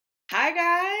Hi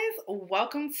guys,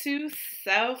 welcome to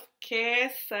Self-Care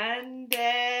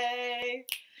Sunday.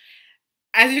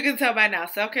 As you can tell by now,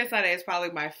 Self-Care Sunday is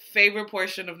probably my favorite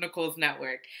portion of Nicole's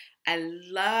network. I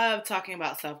love talking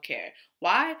about self-care.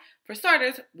 Why? For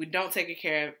starters, we don't take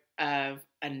care of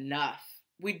enough.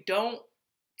 We don't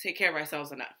take care of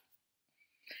ourselves enough.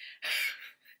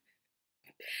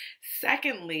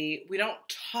 Secondly, we don't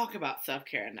talk about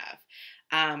self-care enough.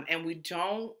 And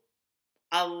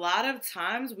a lot of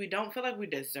times, we don't feel like we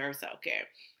deserve self-care.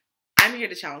 I'm here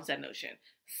to challenge that notion.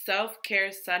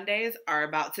 Self-care Sundays are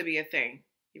about to be a thing.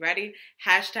 You ready?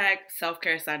 Hashtag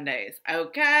self-care Sundays.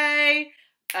 Okay.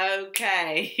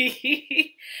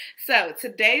 Okay. So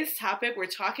today's topic, we're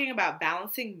talking about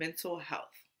balancing mental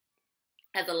health.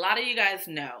 As a lot of you guys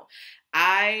know,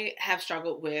 I have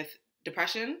struggled with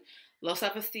depression, low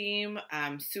self-esteem,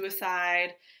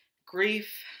 suicide,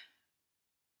 grief,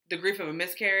 the grief of a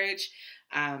miscarriage,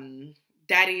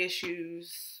 daddy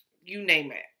issues, you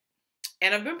name it.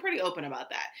 And I've been pretty open about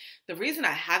that. The reason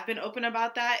I have been open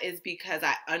about that is because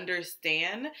I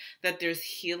understand that there's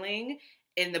healing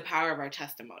in the power of our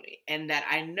testimony. And that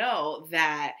I know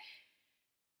that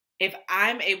if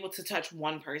I'm able to touch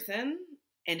one person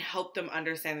and help them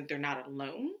understand that they're not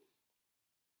alone,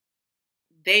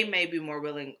 they may be more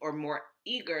willing or more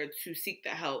eager to seek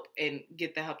the help and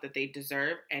get the help that they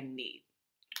deserve and need.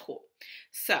 Cool.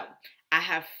 So I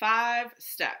have 5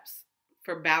 steps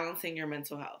for balancing your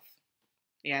mental health.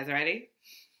 You guys ready?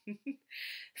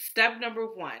 Step number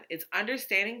 1 is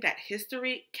understanding that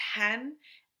history can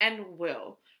and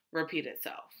will repeat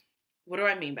itself. What do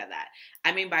I mean by that?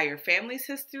 I mean by your family's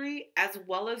history as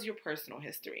well as your personal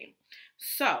history.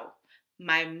 So,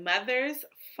 my mother's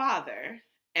father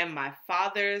and my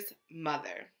father's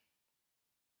mother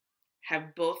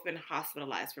have both been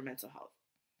hospitalized for mental health.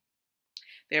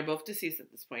 They're both deceased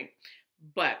at this point.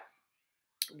 But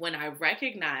when I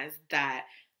recognized that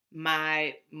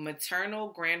my maternal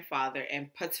grandfather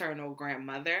and paternal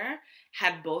grandmother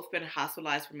had both been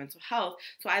hospitalized for mental health,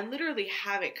 so I literally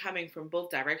have it coming from both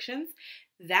directions,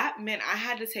 that meant I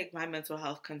had to take my mental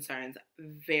health concerns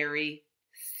very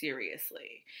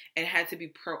seriously and had to be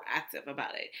proactive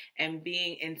about it and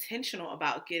being intentional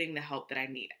about getting the help that I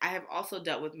need. I have also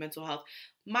dealt with mental health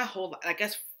my whole life,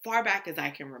 as far back as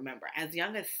I can remember. As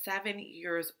young as 7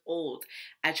 years old,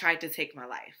 I tried to take my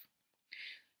life.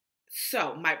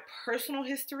 So my personal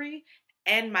history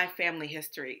and my family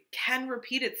history can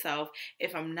repeat itself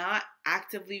if I'm not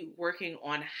actively working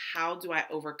on how do I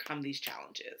overcome these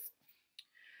challenges.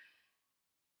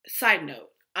 Side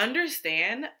note,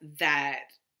 understand that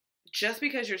just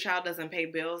because your child doesn't pay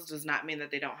bills does not mean that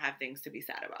they don't have things to be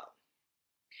sad about.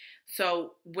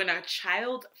 So when a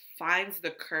child finds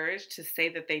the courage to say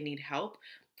that they need help,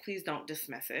 please don't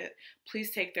dismiss it.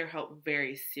 Please take their help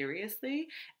very seriously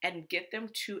and get them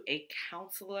to a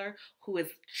counselor who is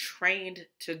trained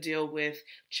to deal with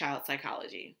child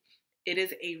psychology. It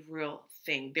is a real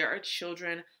thing. There are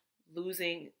children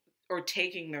losing or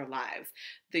taking their lives.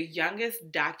 The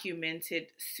youngest documented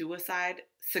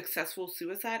successful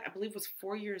suicide, I believe was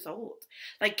 4 years old.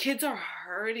 Like, kids are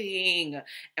hurting,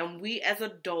 and we as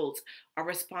adults are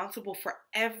responsible for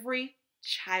every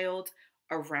child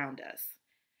around us.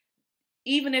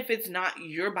 Even if it's not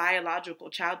your biological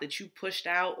child that you pushed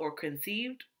out or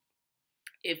conceived,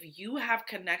 if you have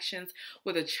connections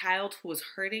with a child who is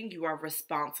hurting, you are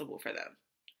responsible for them.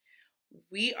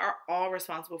 We are all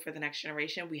responsible for the next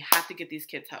generation. We have to get these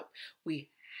kids help. We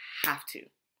have to.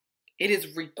 It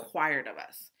is required of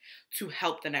us to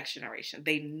help the next generation.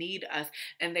 They need us,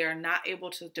 and they are not able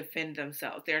to defend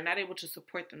themselves. They are not able to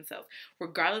support themselves.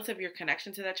 Regardless of your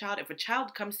connection to that child, if a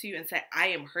child comes to you and says, I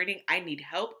am hurting, I need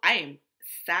help, I am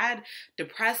sad,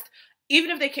 depressed,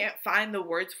 even if they can't find the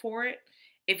words for it,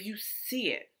 if you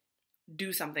see it,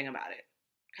 do something about it.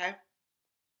 Okay?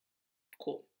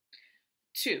 Cool.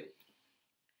 2.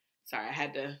 Sorry, I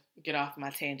had to get off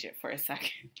my tangent for a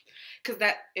second. Because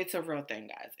it's a real thing,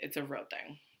 guys. It's a real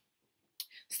thing.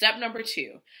 Step number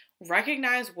 2,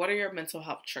 recognize what are your mental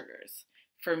health triggers.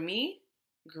 For me,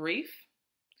 grief.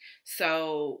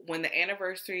 So when the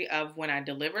anniversary of when I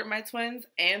delivered my twins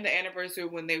and the anniversary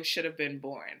when they should have been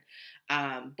born,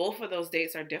 both of those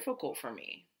dates are difficult for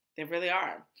me. They really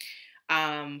are.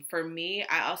 For me,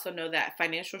 I also know that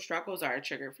financial struggles are a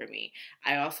trigger for me.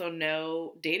 I also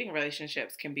know dating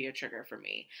relationships can be a trigger for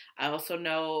me. I also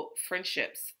know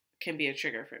friendships can be a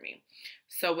trigger for me.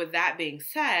 So with that being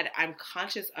said, I'm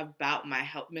conscious about my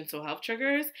mental health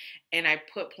triggers, and I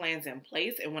put plans in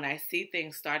place. And when I see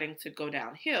things starting to go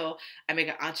downhill, I make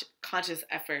a conscious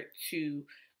effort to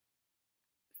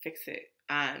fix it.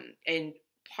 And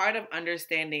part of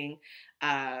understanding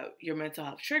your mental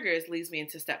health triggers leads me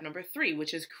into step number 3,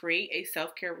 which is create a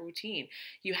self-care routine.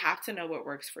 You have to know what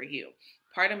works for you.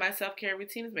 Part of my self-care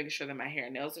routine is making sure that my hair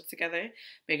and nails are together,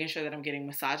 making sure that I'm getting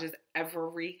massages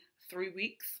every 3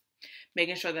 weeks,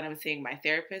 making sure that I'm seeing my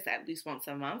therapist at least once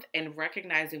a month, and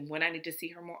recognizing when I need to see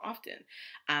her more often.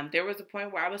 There was a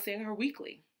point where I was seeing her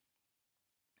weekly.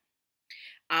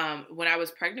 When I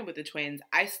was pregnant with the twins,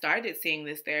 I started seeing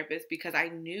this therapist because I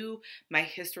knew my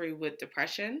history with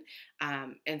depression.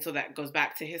 And so that goes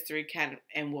back to history can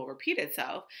and will repeat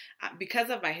itself. Because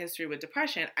of my history with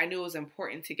depression, I knew it was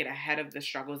important to get ahead of the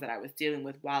struggles that I was dealing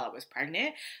with while I was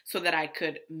pregnant so that I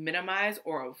could minimize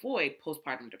or avoid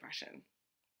postpartum depression.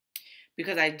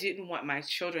 Because I didn't want my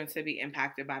children to be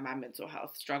impacted by my mental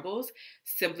health struggles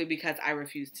simply because I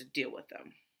refused to deal with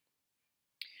them.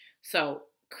 So,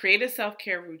 create a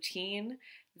self-care routine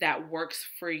that works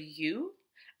for you.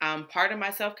 Part of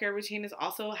my self-care routine is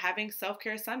also having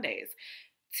self-care Sundays,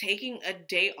 taking a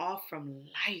day off from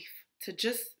life to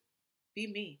just be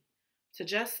me, to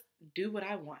just do what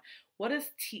I want. What does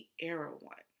Tiara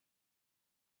want?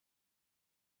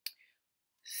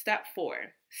 Step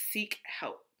 4, seek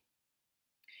help.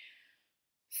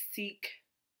 Seek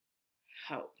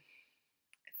help.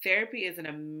 Therapy is an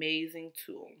amazing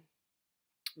tool.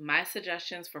 My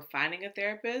suggestions for finding a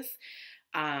therapist,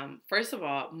 first of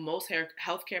all, most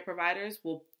healthcare providers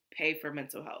will pay for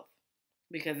mental health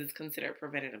because it's considered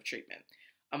preventative treatment.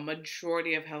 A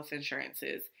majority of health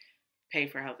insurances pay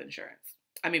for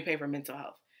mental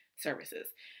health services.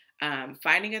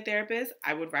 Finding a therapist,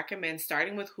 I would recommend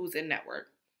starting with who's in network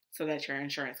so that your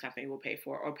insurance company will pay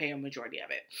for or pay a majority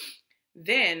of it.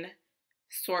 Then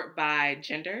sort by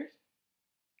gender,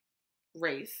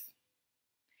 race,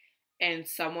 and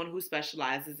someone who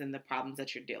specializes in the problems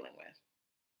that you're dealing with.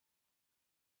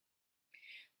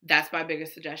 That's my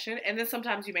biggest suggestion. And then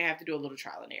sometimes you may have to do a little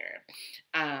trial and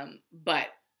error. But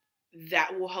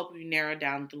that will help you narrow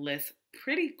down the list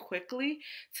pretty quickly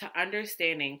to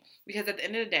understanding, because at the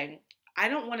end of the day, I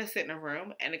don't want to sit in a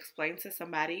room and explain to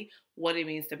somebody what it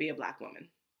means to be a Black woman.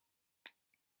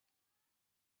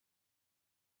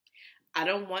 I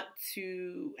don't want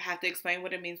to have to explain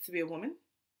what it means to be a woman.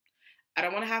 I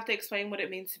don't want to have to explain what it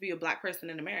means to be a Black person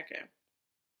in America.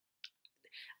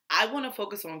 I want to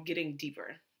focus on getting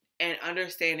deeper and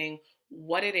understanding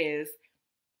what it is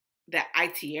that I,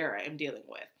 Tiara, am dealing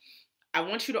with. I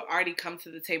want you to already come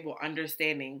to the table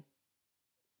understanding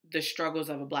the struggles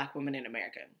of a Black woman in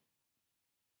America.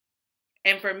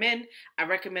 And for men, I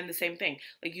recommend the same thing.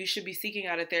 Like, you should be seeking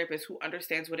out a therapist who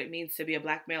understands what it means to be a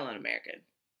Black male in America.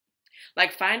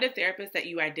 Like, find a therapist that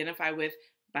you identify with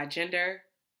by gender,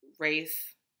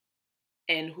 race,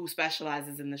 and who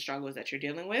specializes in the struggles that you're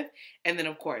dealing with. And then,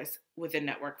 of course, with a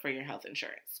network for your health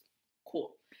insurance.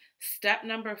 Cool. Step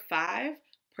number 5,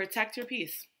 protect your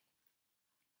peace.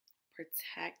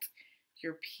 Protect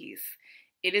your peace.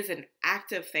 It is an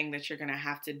active thing that you're going to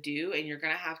have to do, and you're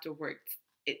going to have to work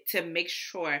to make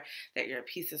sure that your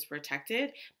peace is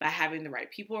protected by having the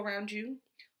right people around you,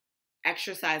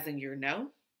 exercising your no,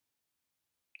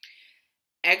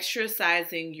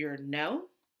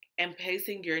 and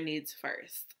placing your needs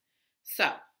first.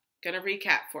 So, gonna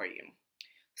recap for you.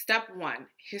 Step 1,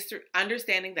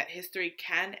 understanding that history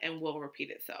can and will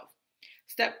repeat itself.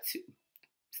 Step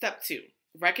 2,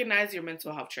 recognize your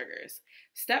mental health triggers.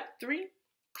 Step 3,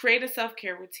 create a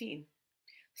self-care routine.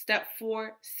 Step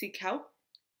 4, seek help.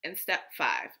 And step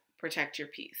 5, protect your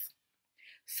peace.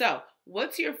 So,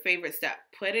 what's your favorite step?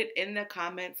 Put it in the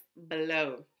comments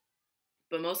below.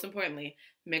 But most importantly,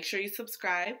 make sure you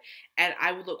subscribe, and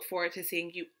I will look forward to seeing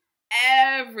you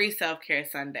every Self-Care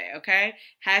Sunday, okay?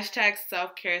 Hashtag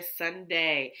Self-Care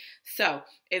Sunday. So,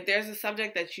 if there's a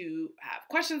subject that you have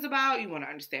questions about, you want to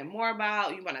understand more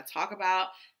about, you want to talk about,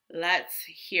 let's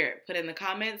hear it. Put in the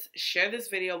comments, share this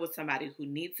video with somebody who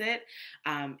needs it,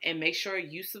 and make sure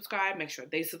you subscribe, make sure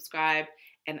they subscribe,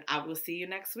 and I will see you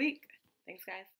next week. Thanks, guys.